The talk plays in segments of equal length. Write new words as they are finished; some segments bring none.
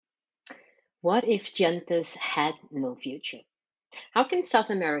What if genders had no future? How can South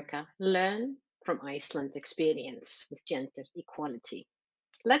America learn from Iceland's experience with gender equality?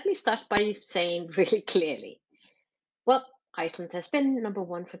 Let me start by saying really clearly, well, Iceland has been number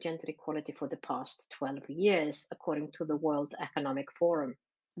one for gender equality for the past 12 years, according to the World Economic Forum.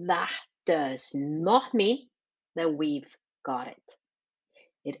 That does not mean that we've got it.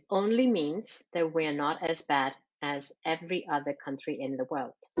 It only means that we're not as bad as every other country in the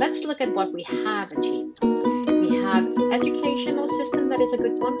world. Let's look at what we have achieved. We have educational system that is a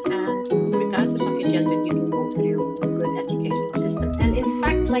good one, and regardless of your gender, you can go through a good educational system. And in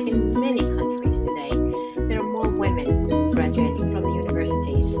fact, like in many countries today, there are more women graduating from the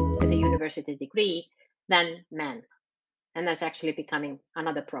universities with a university degree than men. And that's actually becoming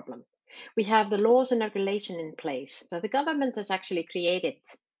another problem. We have the laws and regulation in place, but the government has actually created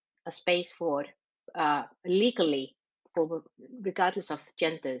a space for legally, for regardless of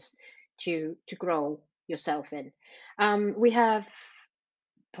genders, to grow yourself in. We have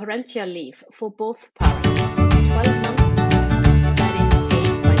parental leave for both parents, 12 months that is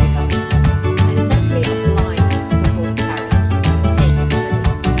paid by the government, and it's actually applied for both parents to take it when it's not being paid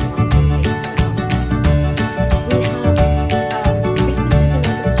by the government. We have businesses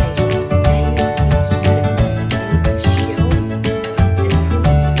and organizations. They need to be suitable. They need to show and prove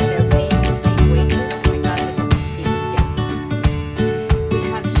that they're paying the same wages regardless of people's genders. We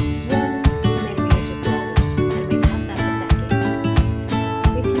have strong female leadership roles, and we've had that for decades.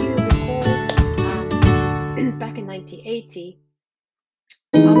 If you recall, back in 1980,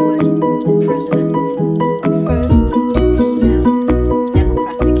 our president, the first female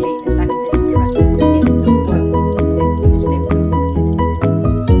democratically elected president in the world, Hildís Finnbogadóttir,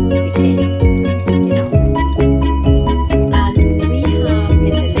 became, inaugurated. And we have, in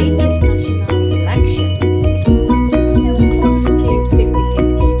the latest national election, there was close to 50-50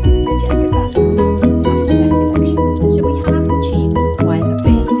 gender balance after that election. So we have achieved quite a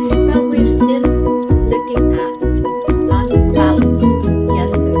bit, but we're still looking at unbalanced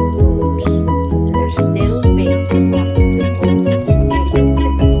gender roles. And they're still based on the old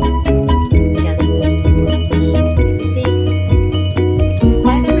stereotypical gender roles. You see,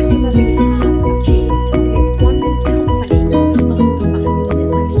 despite everything that we have achieved, only one company of stock value in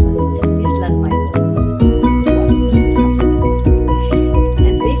Iceland is led by a woman. One company.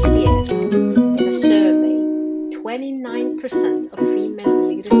 And this year, in a survey, 29% of female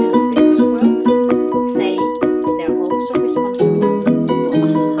leaders in the business world say they're also responsible for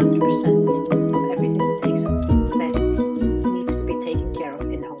 100% of everything that needs to be taken care of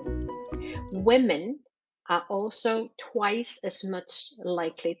in home. Women are also twice as much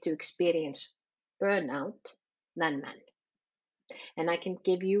likely to experience burnout than men. And I can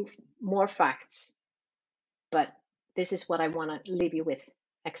give you more facts, but this is what I want to leave you with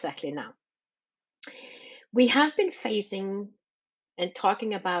exactly now. We have been facing and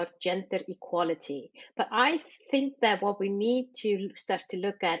talking about gender equality, but I think that what we need to start to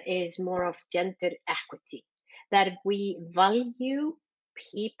look at is more of gender equity, that we value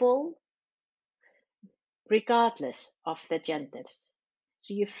people regardless of their genders.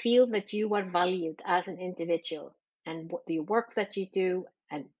 So you feel that you are valued as an individual, and the work that you do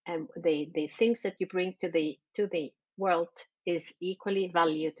and the things that you bring to the world is equally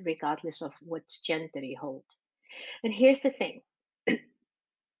valued regardless of what gender you hold. And here's the thing,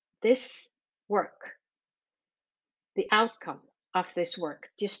 this work, the outcome of this work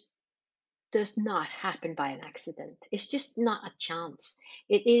just does not happen by an accident. It's just not a chance.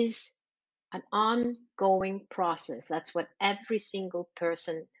 It is an ongoing process. That's what every single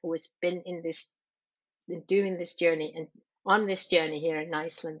person who has been in this, doing this journey and on this journey here in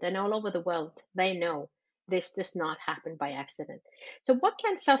Iceland and all over the world, they know this does not happen by accident. So, what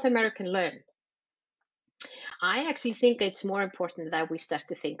can South American learn? I actually think it's more important that we start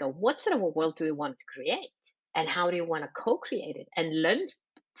to think of what sort of a world do we want to create and how do you want to co create it and learn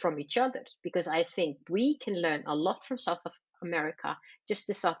from each other? Because I think we can learn a lot from South America, just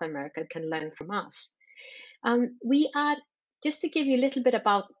as South America can learn from us. We are, just to give you a little bit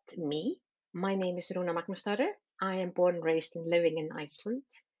about me, my name is Runa Magnusdóttir. I am born and raised and living in Iceland.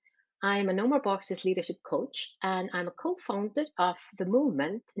 I'm a No More Boxes leadership coach, and I'm a co-founder of the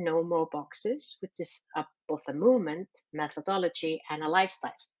movement No More Boxes, which is both a movement, methodology, and a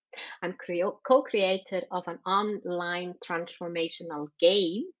lifestyle. I'm co-creator of an online transformational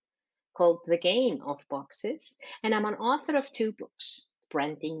game called The Game of Boxes, and I'm an author of two books.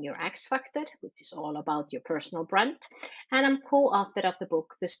 Branding Your X Factor, which is all about your personal brand, and I'm co author of the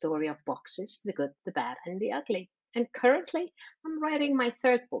book The Story of Boxes, The Good, the Bad, and the Ugly. And currently, I'm writing my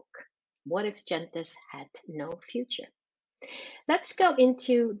third book, What If Genders Had No Future? Let's go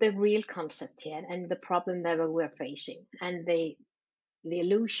into the real concept here and the problem that we're facing and the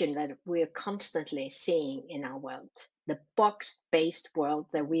illusion that we're constantly seeing in our world, the box-based world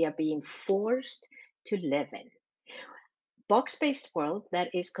that we are being forced to live in. Box-based world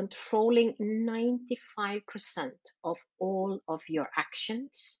that is controlling 95% of all of your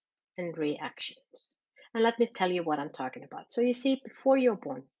actions and reactions. And let me tell you what I'm talking about. So you see, before you're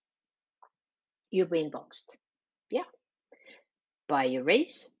born, you're being boxed. Yeah, by your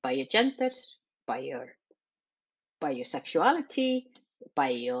race, by your gender, by your sexuality, by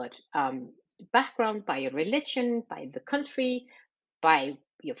your background, by your religion, by the country, by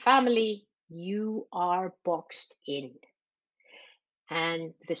your family. You are boxed in.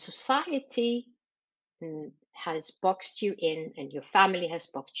 And the society has boxed you in, and your family has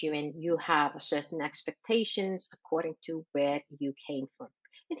boxed you in. You have a certain expectations according to where you came from.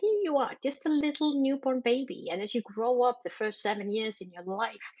 And here you are, just a little newborn baby. And as you grow up the first 7 years in your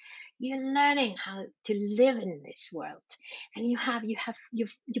life, you're learning how to live in this world. And your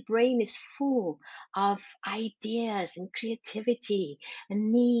brain is full of ideas and creativity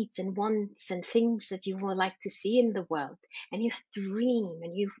and needs and wants and things that you would like to see in the world, and you dream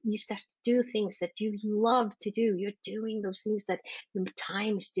and you start to do things that you love to do. You're doing those things that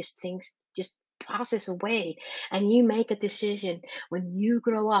times just things just passes away, and you make a decision. When you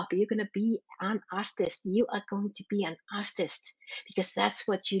grow up, you're going to be an artist. You are going to be an artist because that's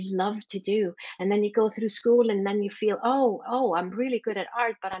what you love to do. And then you go through school and then you feel, oh, I'm really good at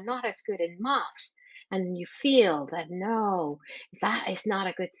art, but I'm not as good in math. And you feel that no, that is not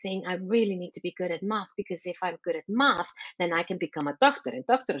a good thing. I really need to be good at math, because if I'm good at math, then I can become a doctor. And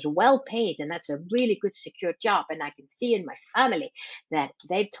doctor is well paid, and that's a really good, secure job. And I can see in my family that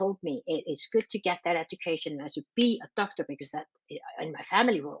they've told me it is good to get that education as to be a doctor, because that in my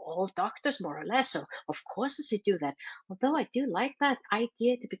family we're all doctors more or less. So of course I should do that. Although I do like that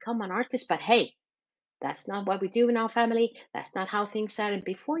idea to become an artist, but hey, that's not what we do in our family. That's not how things are. And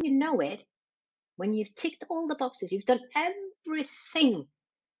before you know it, when you've ticked all the boxes, you've done everything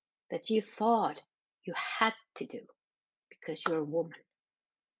that you thought you had to do because you're a woman.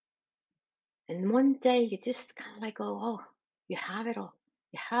 And one day you just kind of like go, oh, you have it all.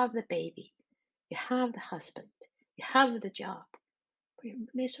 You have the baby, you have the husband, you have the job, but you're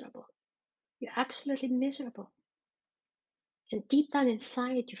miserable. You're absolutely miserable. And deep down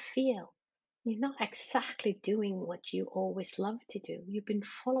inside, you feel you're not exactly doing what you always loved to do. You've been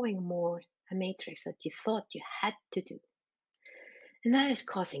following more a matrix that you thought you had to do. And that is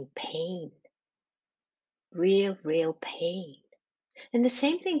causing pain, real pain. And the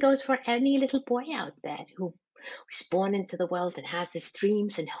same thing goes for any little boy out there who is born into the world and has these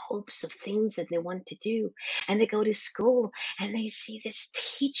dreams and hopes of things that they want to do. And they go to school and they see this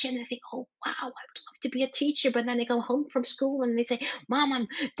teacher and they think, oh, wow, I'd love to be a teacher. But then they go home from school and they say, Mom,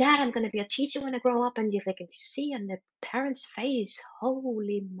 Dad, I'm going to be a teacher when I grow up. And they can see on their parents' face,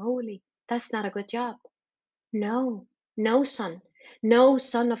 holy moly, that's not a good job. No, no son. No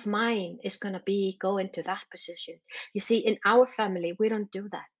son of mine is going to be go into that position. You see, in our family, we don't do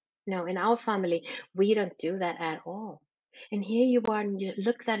that. No, in our family, we don't do that at all. And here you are, and you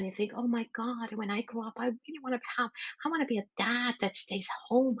look at that and you think, oh my God, when I grow up, I really want to have, I want to be a dad that stays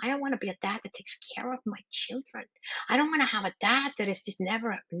home. I don't want to be a dad that takes care of my children. I don't want to have a dad that is just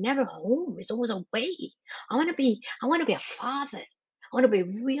never home. Is always away. I want to be a father. I want to be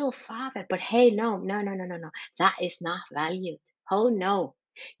a real father. But hey, no. That is not valued. Oh no.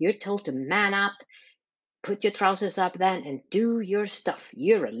 You're told to man up, put your trousers up then, and do your stuff.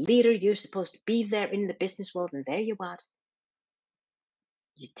 You're a leader. You're supposed to be there in the business world, and there you are.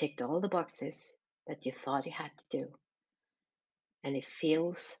 You ticked all the boxes that you thought you had to do, and it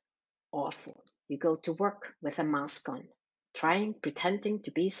feels awful. You go to work with a mask on, pretending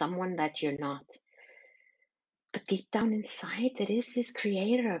to be someone that you're not. But deep down inside, there is this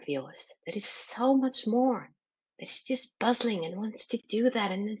creator of yours that is so much more. That is just buzzing and wants to do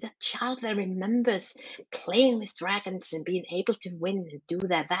that. And that child that remembers playing with dragons and being able to win and do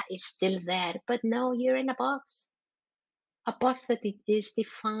that, that is still there. But no, you're in a box that it is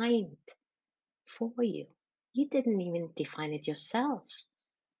defined for you. You didn't even define it yourself.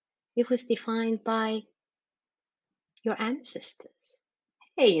 It was defined by your ancestors.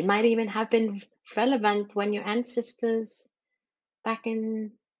 Hey, it might even have been relevant when your ancestors back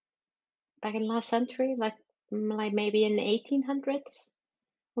in last century, like maybe in the 1800s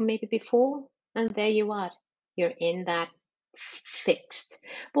or maybe before, and there you are. You're in that fixed.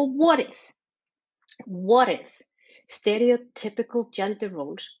 But what if stereotypical gender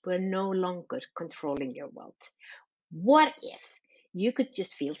roles were no longer controlling your world? What if you could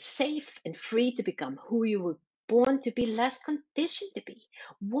just feel safe and free to become who you were born to be, less conditioned to be.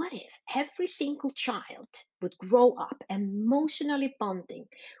 What if every single child would grow up emotionally bonding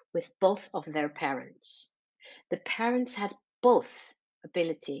with both of their parents? The parents had both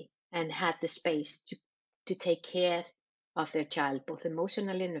ability and had the space to take care of their child, both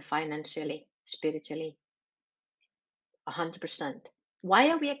emotionally and financially, spiritually, 100%. Why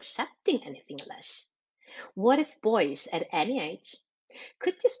are we accepting anything less? What if boys at any age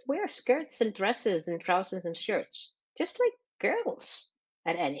could just wear skirts and dresses and trousers and shirts, just like girls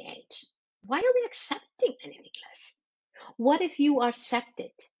at any age? Why are we accepting anything less? What if you are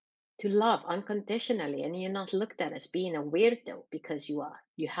accepted to love unconditionally and you're not looked at as being a weirdo because you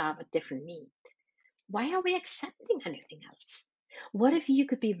have a different need? Why are we accepting anything else? What if you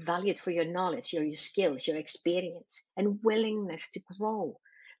could be valued for your knowledge, your skills, your experience, and willingness to grow?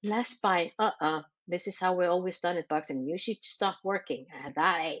 Less by, this is how we're always done it, Bugs, and you should stop working at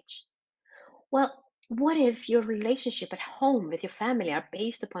that age. Well, what if your relationship at home with your family are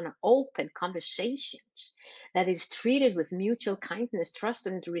based upon an open conversations that is treated with mutual kindness, trust,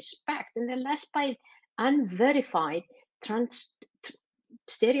 and respect, and they're less by unverified, trans,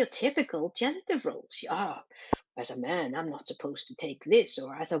 stereotypical gender roles? Ah, as a man, I'm not supposed to take this,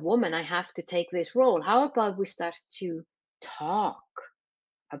 or as a woman, I have to take this role. How about we start to talk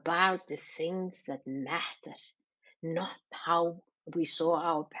about the things that matter, not how we saw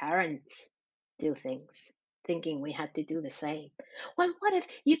our parents do things, thinking we had to do the same? Well, what if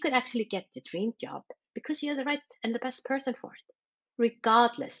you could actually get the dream job because you're the right and the best person for it,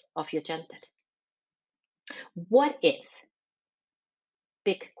 regardless of your gender? What if,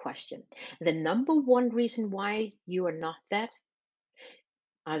 big question, the number one reason why you are not that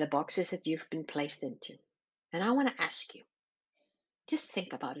are the boxes that you've been placed into? And I want to ask you, just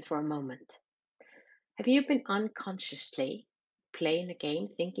think about it for a moment. Have you been unconsciously playing a game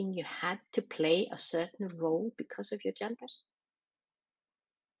thinking you had to play a certain role because of your gender?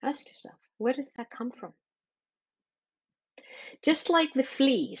 Ask yourself, where does that come from? Just like the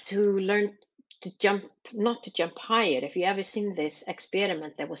fleas who learned to jump, not to jump higher. If you ever seen this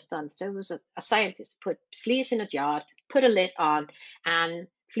experiment that was done, so it was a scientist put fleas in a jar, put a lid on, and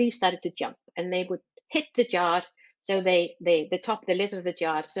fleas started to jump, and they would hit the jar, so they top the lid of the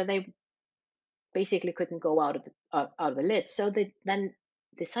jar, so they basically couldn't go out of the lid. So then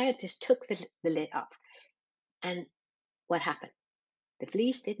the scientist took the lid off, and what happened? The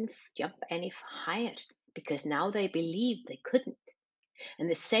fleas didn't jump any higher because now they believed they couldn't. And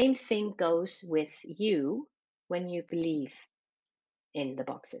the same thing goes with you when you believe in the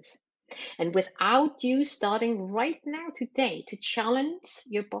boxes. And without you starting right now today to challenge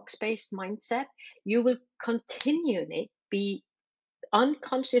your box based mindset, you will continually be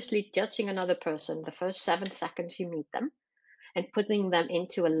unconsciously judging another person the first 7 seconds you meet them and putting them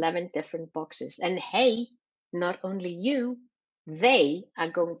into 11 different boxes. And hey, not only you, they are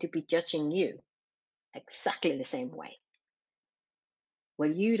going to be judging you exactly the same way, where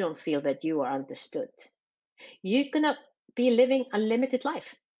you don't feel that you are understood. You're going to be living a limited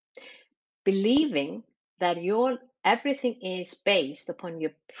life, believing that your everything is based upon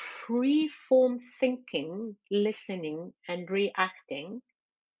your preformed thinking, listening, and reacting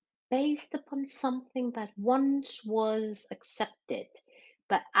based upon something that once was accepted,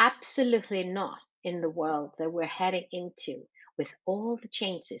 but absolutely not in the world that we're heading into with all the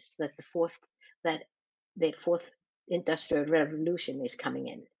changes that the fourth industrial revolution is coming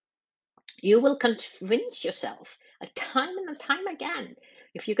in. You will convince yourself a time and a time again,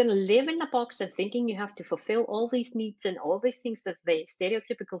 if you're going to live in a box and thinking you have to fulfill all these needs and all these things that the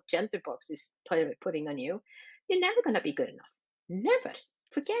stereotypical gender box is putting on you, you're never going to be good enough. Never.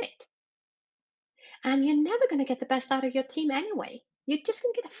 Forget it. And you're never going to get the best out of your team anyway. You're just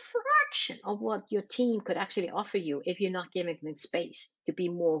going to get a fraction of what your team could actually offer you if you're not giving them space to be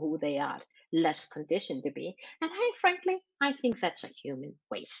more who they are, less conditioned to be. And frankly, I think that's a human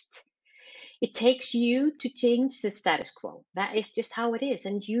waste. It takes you to change the status quo. That is just how it is.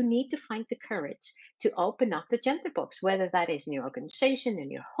 And you need to find the courage to open up the gender box, whether that is in your organization,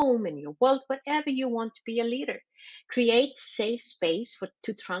 in your home, in your world, whatever you want to be a leader. Create safe space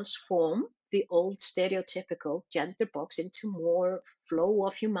to transform the old stereotypical gender box into more flow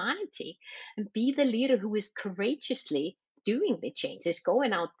of humanity, and be the leader who is courageously doing the changes,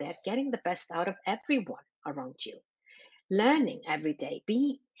 going out there, getting the best out of everyone around you, learning every day.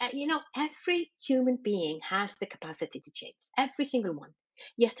 Every human being has the capacity to change, every single one.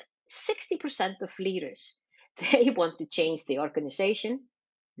 Yet 60% of leaders, they want to change the organization,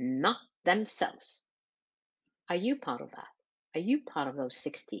 not themselves. Are you part of that? Are you part of those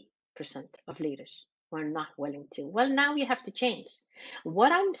 60% of leaders who are not willing to? Well, now you have to change.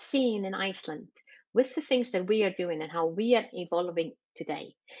 What I'm seeing in Iceland with the things that we are doing and how we are evolving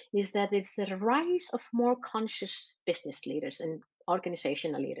today is that it's the rise of more conscious business leaders and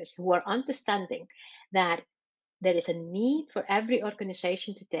organizational leaders who are understanding that there is a need for every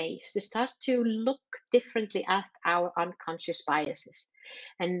organization today to start to look differently at our unconscious biases.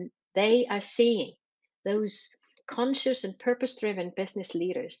 And they are seeing those conscious and purpose driven business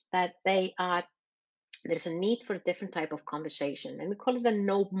leaders that there's a need for a different type of conversation, and we call it the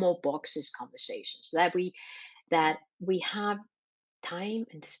no more boxes conversations, that we have time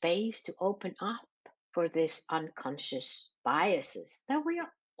and space to open up for this unconscious biases that we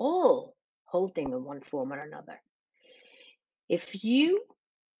are all holding in one form or another. If you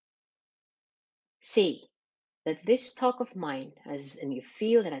see that this talk of mine has, and you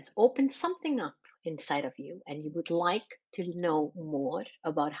feel that it's opened something up inside of you, and you would like to know more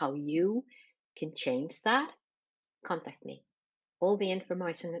about how you can change that, contact me. All the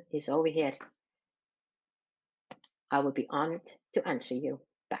information is over here. I will be honored to answer you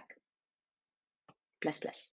back. Bless, bless.